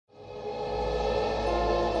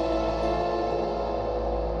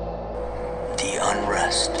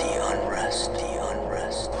unrest, the unrest, the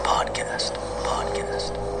unrest. Podcast.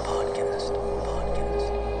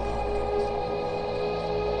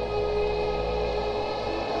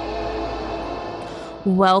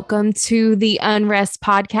 Welcome to the Unrest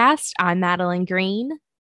Podcast. I'm Madeline Green.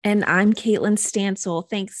 And I'm Caitlin Stansel.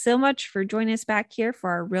 Thanks so much for joining us back here for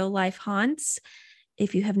our real life haunts.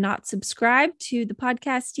 If you have not subscribed to the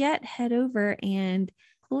podcast yet, head over and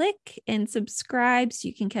click and subscribe so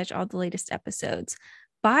you can catch all the latest episodes.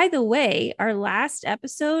 By the way, our last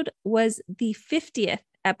episode was the 50th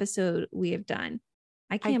episode we have done.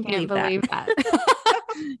 I can't believe that.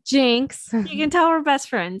 Jinx. You can tell we're best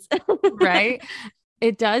friends. Right?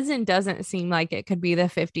 It does and doesn't seem like it could be the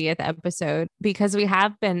 50th episode because we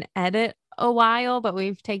have been at it a while, but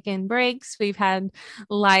we've taken breaks. We've had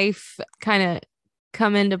life kind of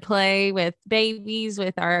come into play with babies,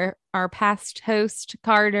 with our past host,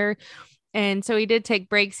 Carter. And so we did take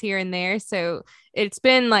breaks here and there. So it's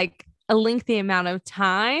been like a lengthy amount of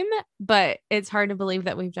time, but it's hard to believe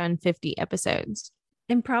that we've done 50 episodes.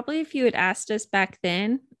 And probably if you had asked us back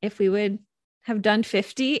then if we would have done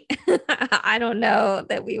 50, I don't know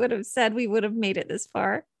that we would have said we would have made it this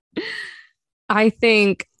far. I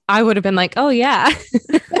think I would have been like, oh yeah,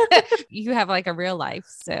 you have like a real life.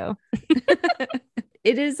 So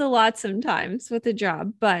it is a lot sometimes with a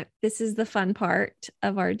job, but this is the fun part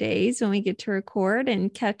of our days when we get to record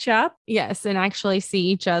and catch up. Yes. And actually see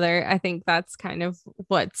each other. I think that's kind of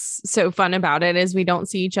what's so fun about it is we don't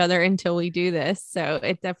see each other until we do this. So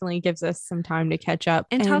it definitely gives us some time to catch up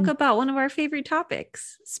and talk about one of our favorite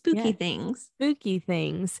topics, spooky things. Spooky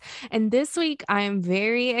things. And this week I am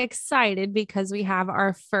very excited because we have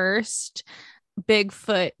our first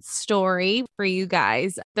Bigfoot story for you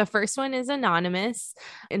guys. The first one is anonymous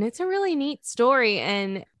and it's a really neat story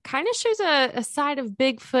and kind of shows a side of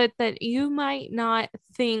Bigfoot that you might not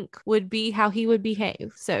think would be how he would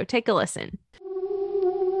behave. So take a listen.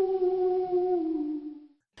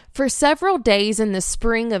 For several days in the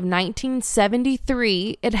spring of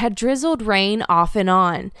 1973, it had drizzled rain off and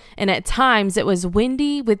on, and at times it was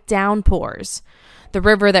windy with downpours. The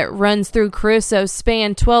river that runs through Crusoe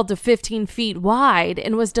spanned 12 to 15 feet wide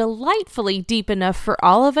and was delightfully deep enough for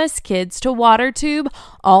all of us kids to water tube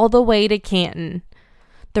all the way to Canton.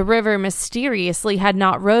 The river mysteriously had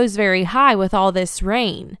not rose very high with all this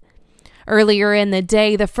rain. Earlier in the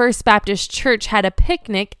day, the First Baptist Church had a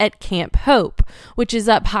picnic at Camp Hope, which is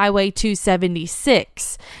up Highway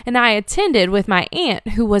 276, and I attended with my aunt,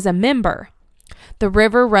 who was a member. The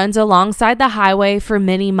river runs alongside the highway for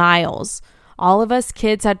many miles. All of us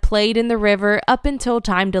kids had played in the river up until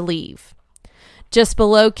time to leave. Just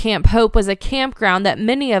below Camp Hope was a campground that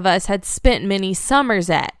many of us had spent many summers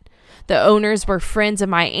at. The owners were friends of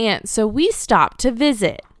my aunt, so we stopped to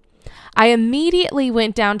visit. I immediately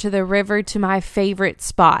went down to the river to my favorite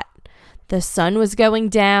spot. The sun was going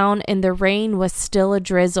down and the rain was still a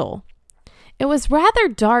drizzle. It was rather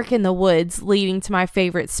dark in the woods leading to my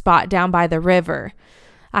favorite spot down by the river.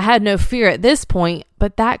 I had no fear at this point,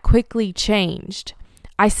 but that quickly changed.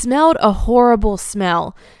 I smelled a horrible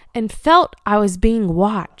smell and felt I was being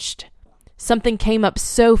watched. Something came up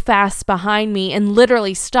so fast behind me and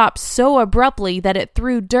literally stopped so abruptly that it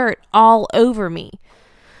threw dirt all over me.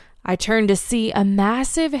 I turned to see a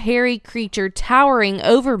massive hairy creature towering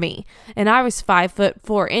over me, and I was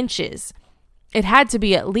 5'4". It had to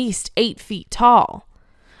be at least 8 feet tall.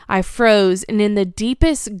 I froze, and in the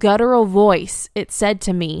deepest guttural voice, it said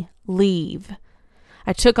to me, "Leave."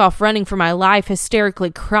 I took off running for my life,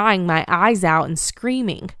 hysterically crying my eyes out and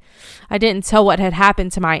screaming. I didn't tell what had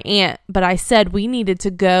happened to my aunt, but I said we needed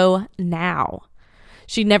to go now.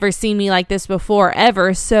 She'd never seen me like this before,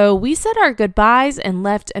 ever, so we said our goodbyes and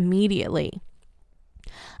left immediately.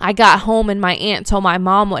 I got home and my aunt told my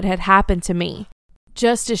mom what had happened to me.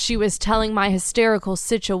 Just as she was telling my hysterical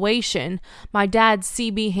situation, my dad's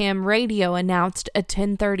CB ham radio announced a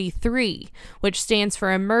 1033, which stands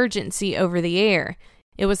for emergency over the air.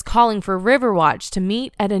 It was calling for Riverwatch to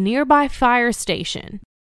meet at a nearby fire station.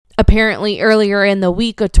 Apparently, earlier in the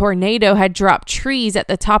week, a tornado had dropped trees at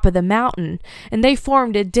the top of the mountain, and they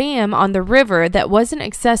formed a dam on the river that wasn't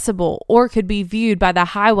accessible or could be viewed by the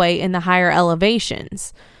highway in the higher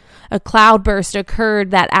elevations. A cloudburst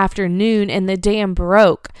occurred that afternoon and the dam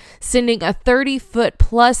broke, sending a 30-foot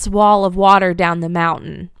plus wall of water down the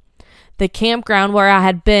mountain. The campground where I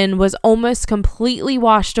had been was almost completely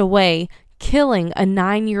washed away, killing a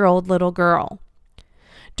 9-year-old little girl.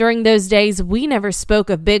 During those days, we never spoke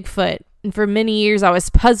of Bigfoot, and for many years I was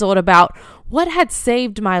puzzled about what had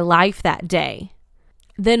saved my life that day.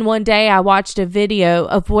 Then one day I watched a video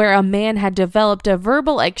of where a man had developed a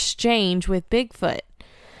verbal exchange with Bigfoot.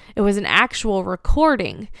 It was an actual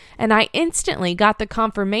recording, and I instantly got the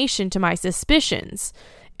confirmation to my suspicions.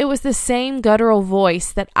 It was the same guttural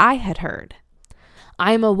voice that I had heard.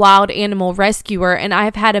 I am a wild animal rescuer, and I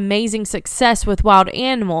have had amazing success with wild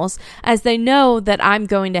animals as they know that I'm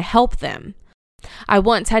going to help them. I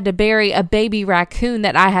once had to bury a baby raccoon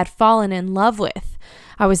that I had fallen in love with.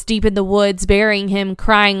 I was deep in the woods burying him,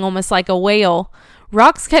 crying almost like a whale.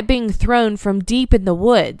 Rocks kept being thrown from deep in the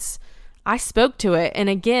woods. I spoke to it, and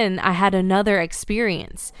again I had another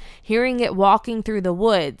experience, hearing it walking through the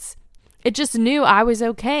woods. It just knew I was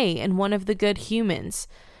okay and one of the good humans.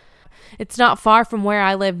 It's not far from where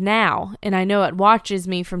I live now, and I know it watches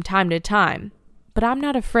me from time to time, but I'm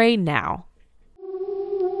not afraid now.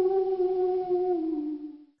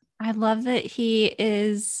 I love that he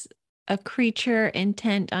is a creature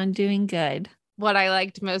intent on doing good. What I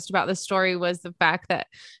liked most about the story was the fact that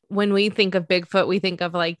when we think of Bigfoot, we think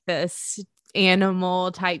of like this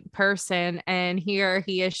animal type person, and here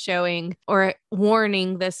he is showing or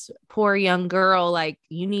warning this poor young girl, like,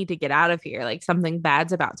 you need to get out of here, like something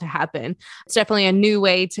bad's about to happen. It's definitely a new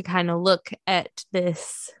way to kind of look at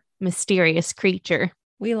this mysterious creature.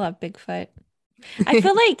 We love Bigfoot. I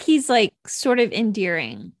feel like he's like sort of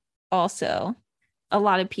endearing also. A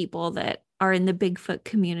lot of people that are in the Bigfoot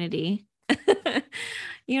community.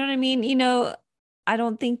 You know what I mean? You know, I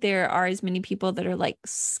don't think there are as many people that are like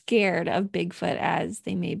scared of Bigfoot as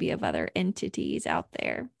they may be of other entities out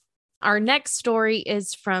there. Our next story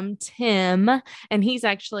is from Tim, and he's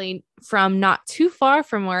actually from not too far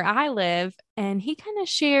from where I live, and he kind of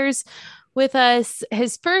shares with us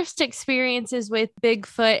his first experiences with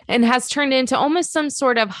Bigfoot and has turned into almost some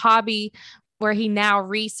sort of hobby where he now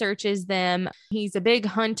researches them. He's a big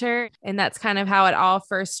hunter, and that's kind of how it all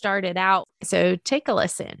first started out. So take a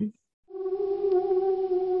listen.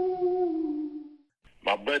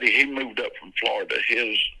 My buddy, he moved up from Florida.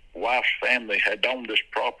 His wife's family had owned this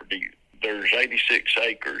property. There's 86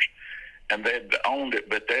 acres, and they'd owned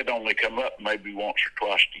it, but they'd only come up maybe once or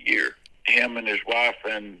twice a year. Him and his wife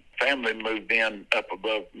and family moved in up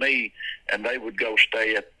above me, and they would go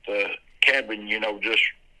stay at the cabin, you know, just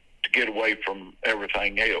to get away from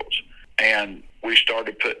everything else. And we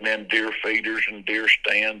started putting in deer feeders and deer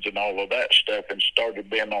stands and all of that stuff, and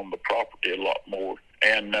started being on the property a lot more.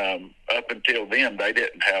 And up until then, they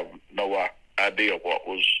didn't have no idea what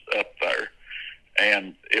was up there.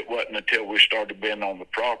 And it wasn't until we started being on the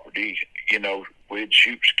property, you know, we'd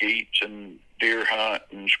shoot skeets and deer hunt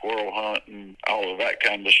and squirrel hunt and all of that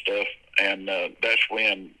kind of stuff. And that's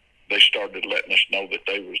when they started letting us know that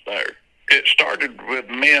they was there. It started with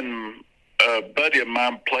me and a buddy of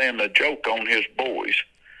mine playing a joke on his boys.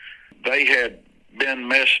 They had been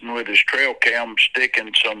messing with his trail cam,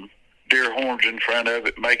 sticking some deer horns in front of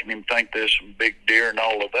it, making him think there's some big deer and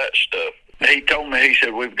all of that stuff. He told me, he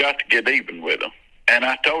said, we've got to get even with them. And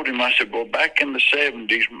I told him, I said, well, back in the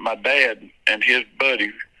 70s, my dad and his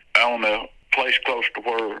buddy on a place close to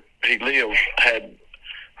where he lives had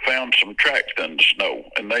found some tracks in the snow,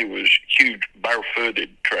 and they was huge barefooted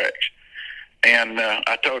tracks. And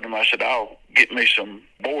I told him, I said, I'll get me some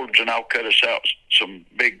boards and I'll cut us out some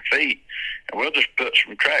big feet, and we'll just put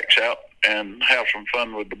some tracks out and have some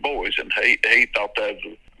fun with the boys. And he thought that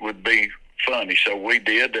would be funny, so we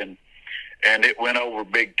did, and it went over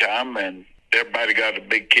big time, and everybody got a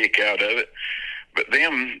big kick out of it. But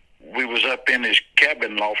then we was up in his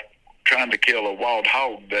cabin loft trying to kill a wild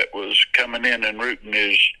hog that was coming in and rooting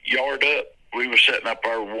his yard up. We were sitting up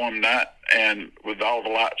there one night, and with all the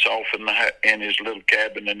lights off in his little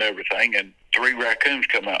cabin and everything, and 3 raccoons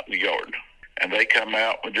come out in the yard. And they come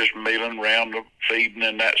out and just milling around, feeding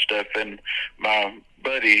and that stuff. And my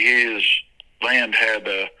buddy, his land had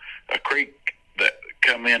a creek that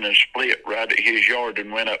come in and split right at his yard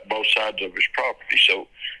and went up both sides of his property. So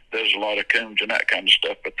there's a lot of coons and that kind of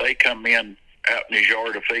stuff. But they come in out in his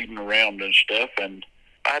yard feeding around and stuff. And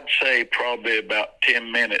I'd say probably about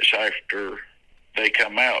 10 minutes after they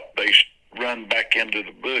come out, they run back into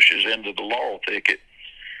the bushes, into the laurel thicket.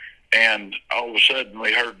 And all of a sudden,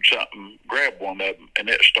 we heard something grab one of them, and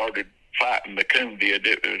it started fighting. The coon did.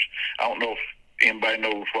 It was, I don't know if anybody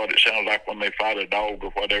knows what it sounds like when they fight a dog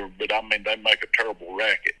or whatever, but I mean, they make a terrible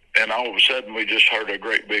racket. And all of a sudden, we just heard a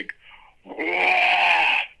great big, wah,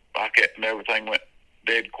 like it, and everything went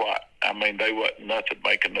dead quiet. I mean, they wasn't nothing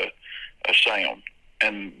making a sound.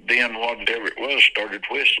 And then whatever it was started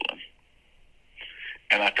whistling.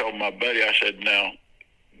 And I told my buddy, I said, now,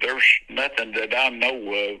 there's nothing that I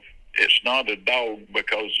know of. It's not a dog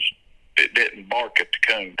because it didn't bark at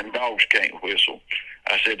the coon, and dogs can't whistle.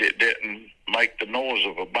 I said, it didn't make the noise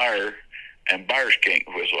of a bear, and bears can't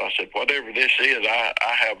whistle. I said, whatever this is,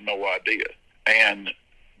 I have no idea. And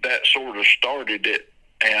that sort of started it.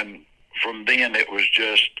 And from then it was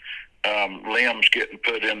just limbs getting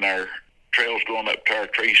put in our trails going up to our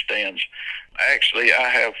tree stands. Actually, I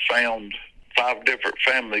have found 5 different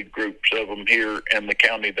family groups of them here in the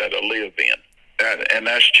county that I live in. And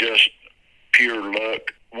that's just pure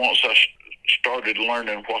luck. Once I started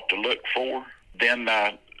learning what to look for, then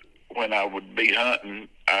when I would be hunting,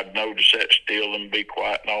 I'd know to sit still and be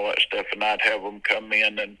quiet and all that stuff, and I'd have them come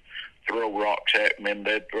in and throw rocks at me, and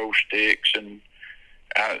they'd throw sticks, and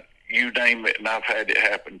you name it, and I've had it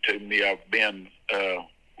happen to me. I've been,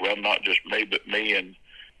 well, not just me, but me and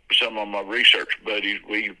some of my research buddies,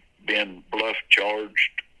 we've been bluff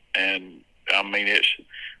charged, and I mean,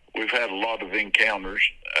 we've had a lot of encounters.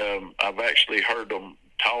 I've actually heard them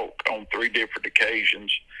talk on 3 different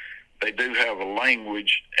occasions. They do have a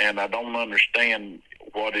language, and I don't understand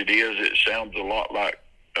what it is. It sounds a lot like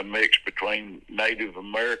a mix between Native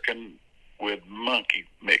American with monkey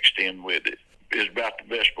mixed in with it. Is about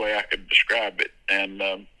the best way I could describe it. And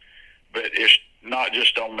but it's not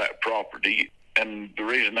just on that property. And the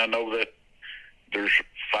reason I know that there's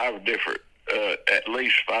 5 different, at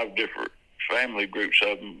least 5 different family groups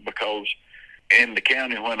of them, because in the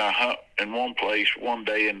county, when I hunt in one place one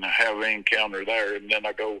day and have an encounter there, and then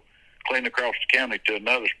I go clean across the county to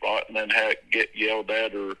another spot and then get yelled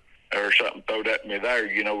at or something thrown at me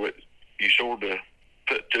there, you sort of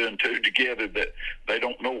put 2 and 2 together that they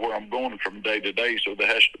don't know where I'm going from day to day, so there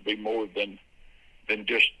has to be more than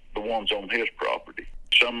just the ones on his property.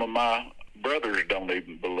 Some of my brothers don't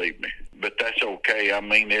even believe me, but that's okay. I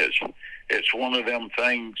mean, it's one of them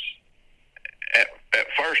things. At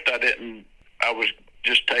first I was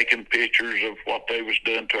just taking pictures of what they was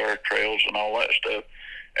doing to our trails and all that stuff,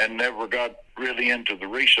 and never got really into the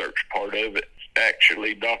research part of it,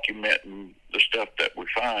 actually documenting the stuff that we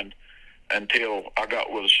find, until I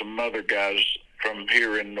got with some other guys from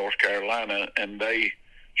here in North Carolina, and they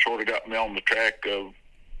sort of got me on the track of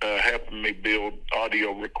helping me build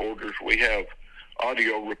audio recorders. We have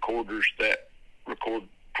audio recorders that record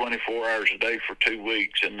 24 hours a day for 2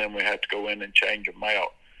 weeks, and then we have to go in and change them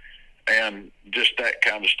out, and just that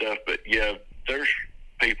kind of stuff. But yeah, there's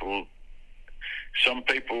people, some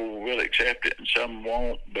people will accept it and some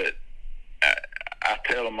won't, but I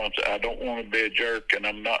tell them I don't want to be a jerk, and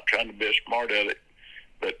I'm not trying to be smart at it,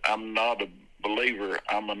 but I'm not a believer,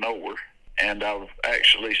 I'm a knower. And I've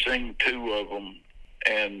actually seen 2 of them,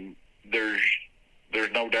 and there's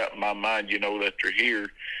no doubt in my mind, that they're here.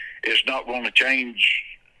 It's not going to change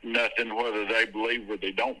nothing whether they believe or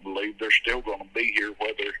they don't believe. They're still going to be here,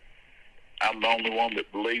 whether I'm the only one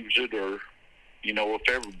that believes it or, if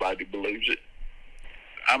everybody believes it.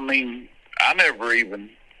 I mean, I never even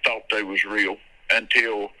thought they was real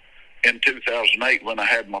until in 2008 when I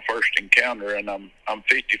had my first encounter, and I'm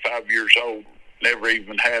 55 years old, never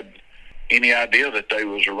even had any idea that they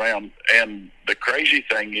was around. And the crazy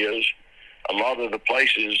thing is, a lot of the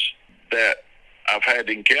places that I've had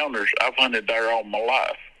encounters, I've hunted there all my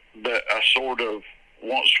life. But I sort of,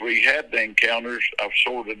 once we had the encounters, I've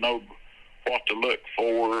sort of known what to look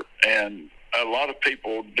for. And a lot of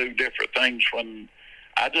people do different things when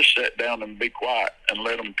I just sit down and be quiet and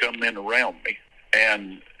let them come in around me.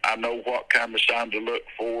 And I know what kind of sign to look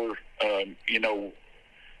for,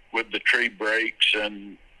 with the tree breaks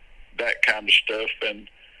and that kind of stuff, and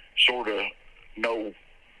sort of know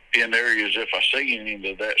in areas, if I see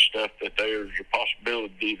any of that stuff, that there's a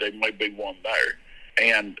possibility there may be one there.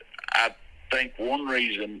 And I think one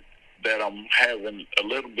reason that I'm having a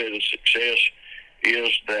little bit of success is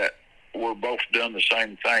that we're both doing the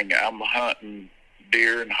same thing. I'm hunting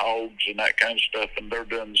deer and hogs and that kind of stuff, and they're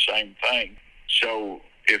doing the same thing. So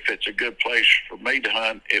if it's a good place for me to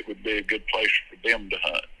hunt, it would be a good place for them to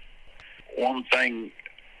hunt. One thing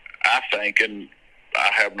I think, and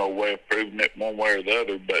I have no way of proving it one way or the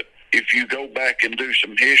other, but if you go back and do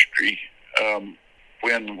some history,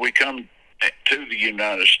 when we come to the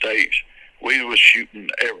United States, we was shooting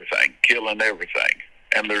everything, killing everything.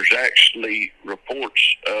 And there's actually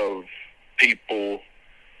reports of people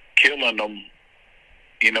killing them,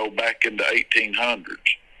 back in the 1800s.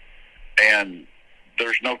 And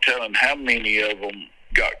there's no telling how many of them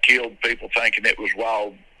got killed, people thinking it was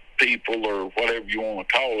wild people or whatever you want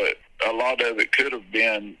to call it. A lot of it could have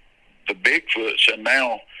been the Bigfoots, and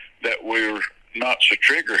now that we're not so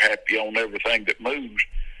trigger happy on everything that moves,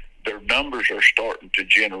 their numbers are starting to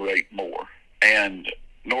generate more. And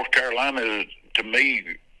North Carolina is, to me,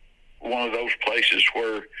 one of those places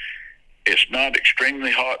where it's not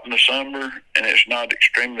extremely hot in the summer and it's not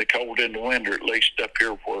extremely cold in the winter, at least up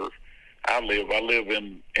here where I live. I live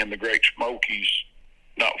in the Great Smokies,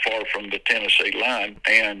 not far from the Tennessee line,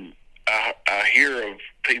 and I hear of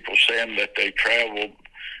people saying that they travel.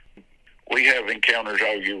 We have encounters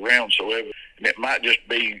all year round, and it might just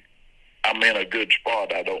be I'm in a good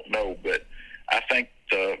spot. I don't know, but I think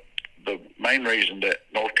the main reason that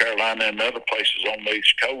North Carolina and other places on the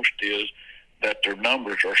East Coast is that their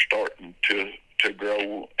numbers are starting to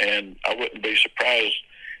grow, and I wouldn't be surprised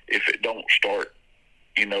if it don't start,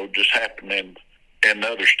 just happening in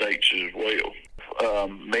other states as well.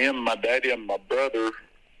 Me and my daddy and my brother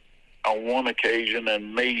on one occasion,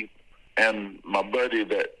 and me and my buddy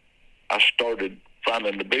that I started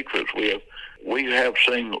finding the Bigfoots with, we have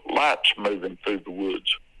seen lights moving through the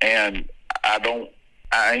woods. And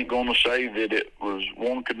I ain't going to say that it was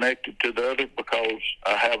one connected to the other because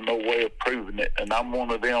I have no way of proving it. And I'm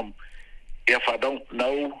one of them, if I don't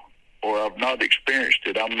know or I've not experienced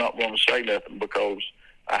it, I'm not going to say nothing because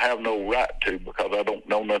I have no right to, because I don't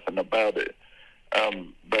know nothing about it.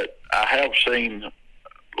 But I have seen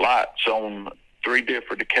lights on 3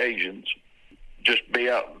 different occasions, just be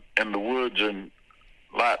out in the woods and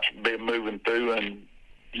lights be moving through, and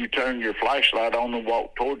you turn your flashlight on and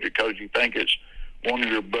walk towards it because you think it's one of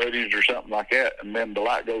your buddies or something like that, and then the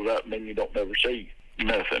light goes out and then you don't never see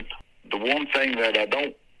nothing. The one thing that I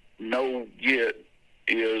don't know yet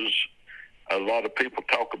is a lot of people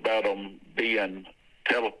talk about them being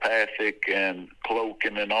telepathic and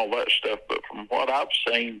cloaking and all that stuff, but from what I've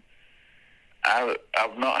seen,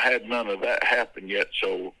 I've not had none of that happen yet,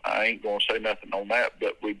 so I ain't going to say nothing on that.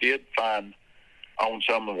 But we did find on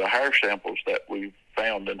some of the hair samples that we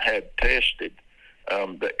found and had tested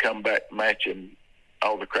that come back matching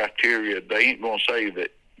all the criteria. They ain't going to say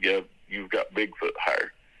that you've got Bigfoot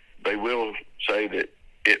hair. They will say that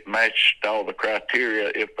it matched all the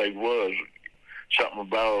criteria if they was something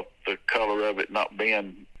about the color of it not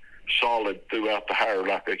being solid throughout the hair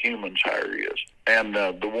like a human's hair is. And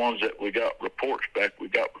the ones that we got reports back, we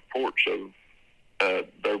got reports of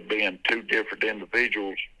there being 2 different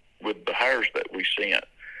individuals with the hairs that we sent.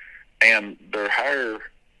 And their hair,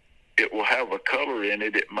 it will have a color in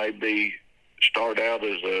it. It may be start out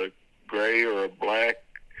as a gray or a black,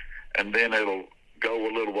 and then it'll go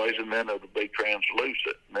a little ways, and then it'll be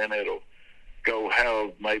translucent. And then it'll go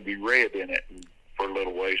have maybe red in it for a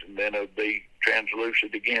little ways, and then it'll be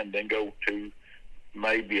translucent again, then go to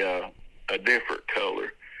maybe a different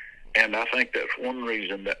color. And I think that's one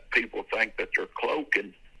reason that people think that they're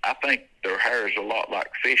cloaking. I think their hair is a lot like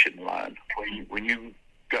fishing line. When you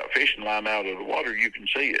got fishing line out of the water, you can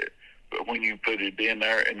see it. But when you put it in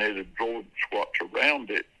there and it absorbs what's around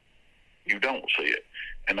it, you don't see it.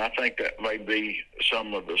 And I think that may be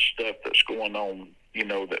some of the stuff that's going on,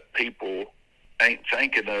 that people ain't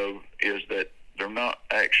thinking of, is that they're not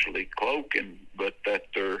actually cloaking, but that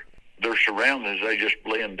their surroundings, they just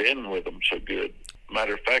blend in with them so good.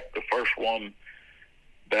 Matter of fact, the first one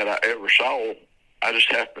that I ever saw, I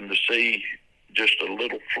just happened to see just a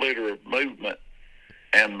little flitter of movement,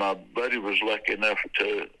 and my buddy was lucky enough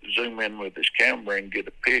to zoom in with his camera and get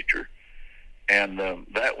a picture. And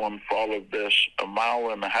that one followed us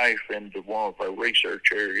 1.5 miles into one of our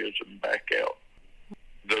research areas and back out.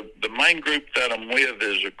 The main group that I'm with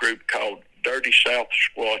is a group called Dirty South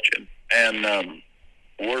Squatching, and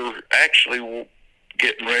we're actually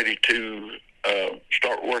getting ready to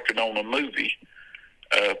start working on a movie,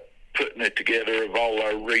 putting it together of all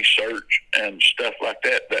our research and stuff like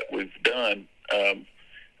that we've done.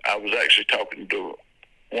 I was actually talking to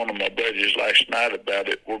one of my buddies last night about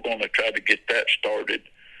it. We're going to try to get that started,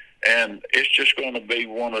 and it's just going to be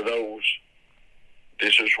one of those,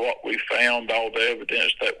 this is what we found, all the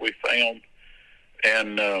evidence that we found.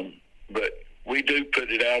 And but we do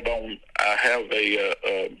put it out on, I have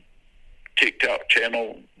a TikTok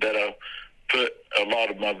channel that I put a lot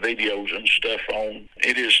of my videos and stuff on.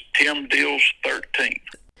 It is Tim Dills 13.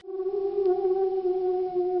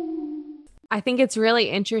 I think it's really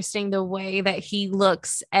interesting the way that he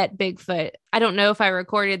looks at Bigfoot. I don't know if I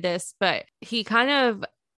recorded this, but he kind of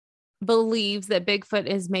believes that Bigfoot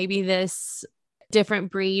is maybe this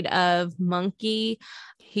different breed of monkey.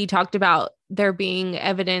 He talked about there being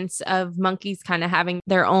evidence of monkeys kind of having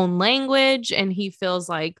their own language, and he feels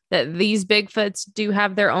like that these Bigfoots do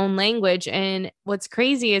have their own language. And what's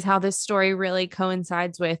crazy is how this story really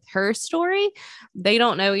coincides with her story. They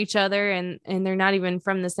don't know each other, and they're not even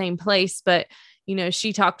from the same place, but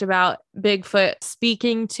she talked about Bigfoot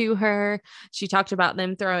speaking to her. She talked about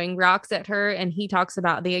them throwing rocks at her, and he talks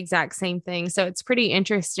about the exact same thing. So it's pretty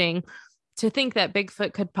interesting to think that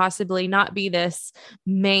Bigfoot could possibly not be this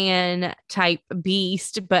man type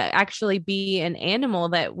beast, but actually be an animal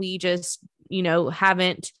that we just,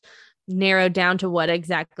 haven't narrowed down to what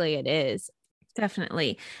exactly it is.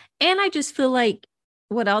 Definitely. And I just feel like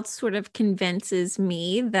what else sort of convinces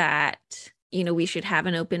me that, we should have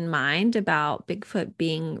an open mind about Bigfoot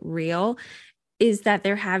being real is that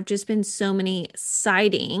there have just been so many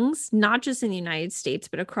sightings, not just in the United States,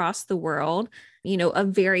 but across the world, of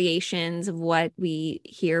variations of what we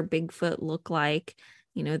hear Bigfoot look like.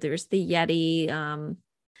 There's the Yeti,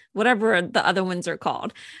 whatever the other ones are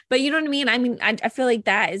called. But you know what I mean? I feel like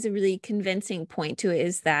that is a really convincing point to it,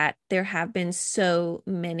 is that there have been so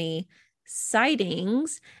many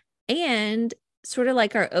sightings, and sort of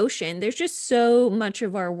like our ocean, there's just so much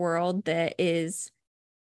of our world that is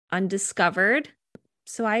undiscovered.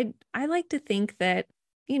 So I like to think that,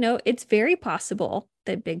 it's very possible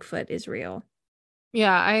that Bigfoot is real.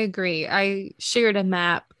 Yeah, I agree. I shared a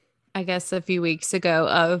map, I guess, a few weeks ago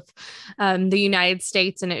of the United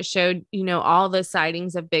States, and it showed, all the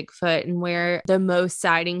sightings of Bigfoot and where the most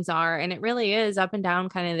sightings are. And it really is up and down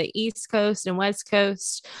kind of the East Coast and West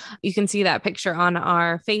Coast. You can see that picture on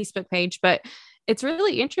our Facebook page, but it's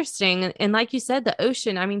really interesting. And like you said, the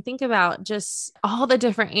ocean, think about just all the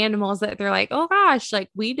different animals that they're like, oh gosh, like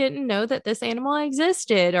we didn't know that this animal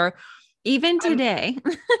existed, or even today.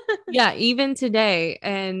 Yeah, even today.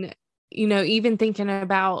 And, even thinking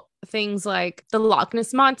about things like the Loch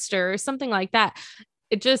Ness Monster or something like that,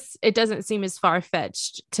 it doesn't seem as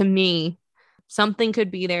far-fetched to me. Something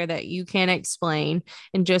could be there that you can't explain.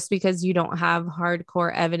 And just because you don't have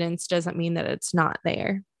hardcore evidence doesn't mean that it's not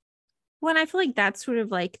there. Well, I feel like that's sort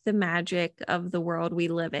of like the magic of the world we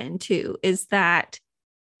live in too, is that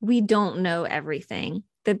we don't know everything,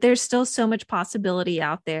 that there's still so much possibility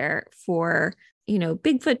out there for,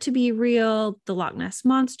 Bigfoot to be real, the Loch Ness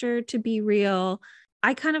Monster to be real.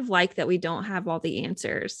 I kind of like that we don't have all the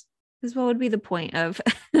answers, because what would be the point of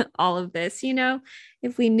all of this,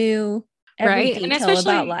 if we knew every detail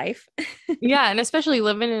about life? Yeah. And especially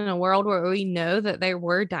living in a world where we know that there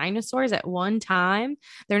were dinosaurs at one time.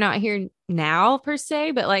 They're not here now per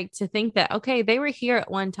se, but like to think that, okay, they were here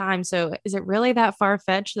at one time. So is it really that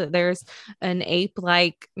far-fetched that there's an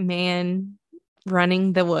ape-like man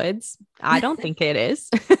running the woods? I don't think it is.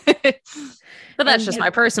 But that's just my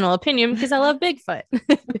personal opinion, because I love Bigfoot.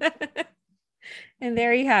 And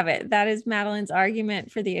there you have it. That is Madeline's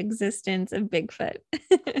argument for the existence of Bigfoot.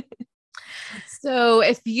 So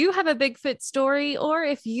if you have a Bigfoot story, or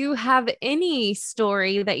if you have any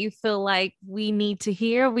story that you feel like we need to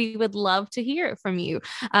hear, we would love to hear it from you.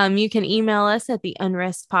 You can email us at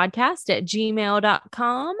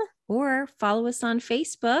theunrestpodcast@gmail.com. Or follow us on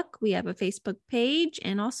Facebook. We have a Facebook page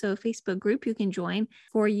and also a Facebook group you can join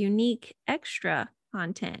for unique extra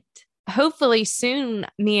content. Hopefully soon,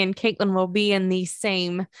 me and Caitlin will be in the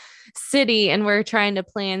same city, and we're trying to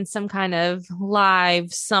plan some kind of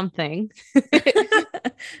live something.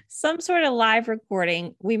 Some sort of live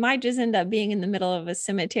recording. We might just end up being in the middle of a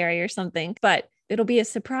cemetery or something, but it'll be a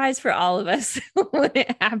surprise for all of us when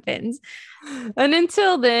it happens. And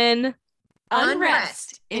until then,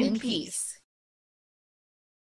 unrest in peace.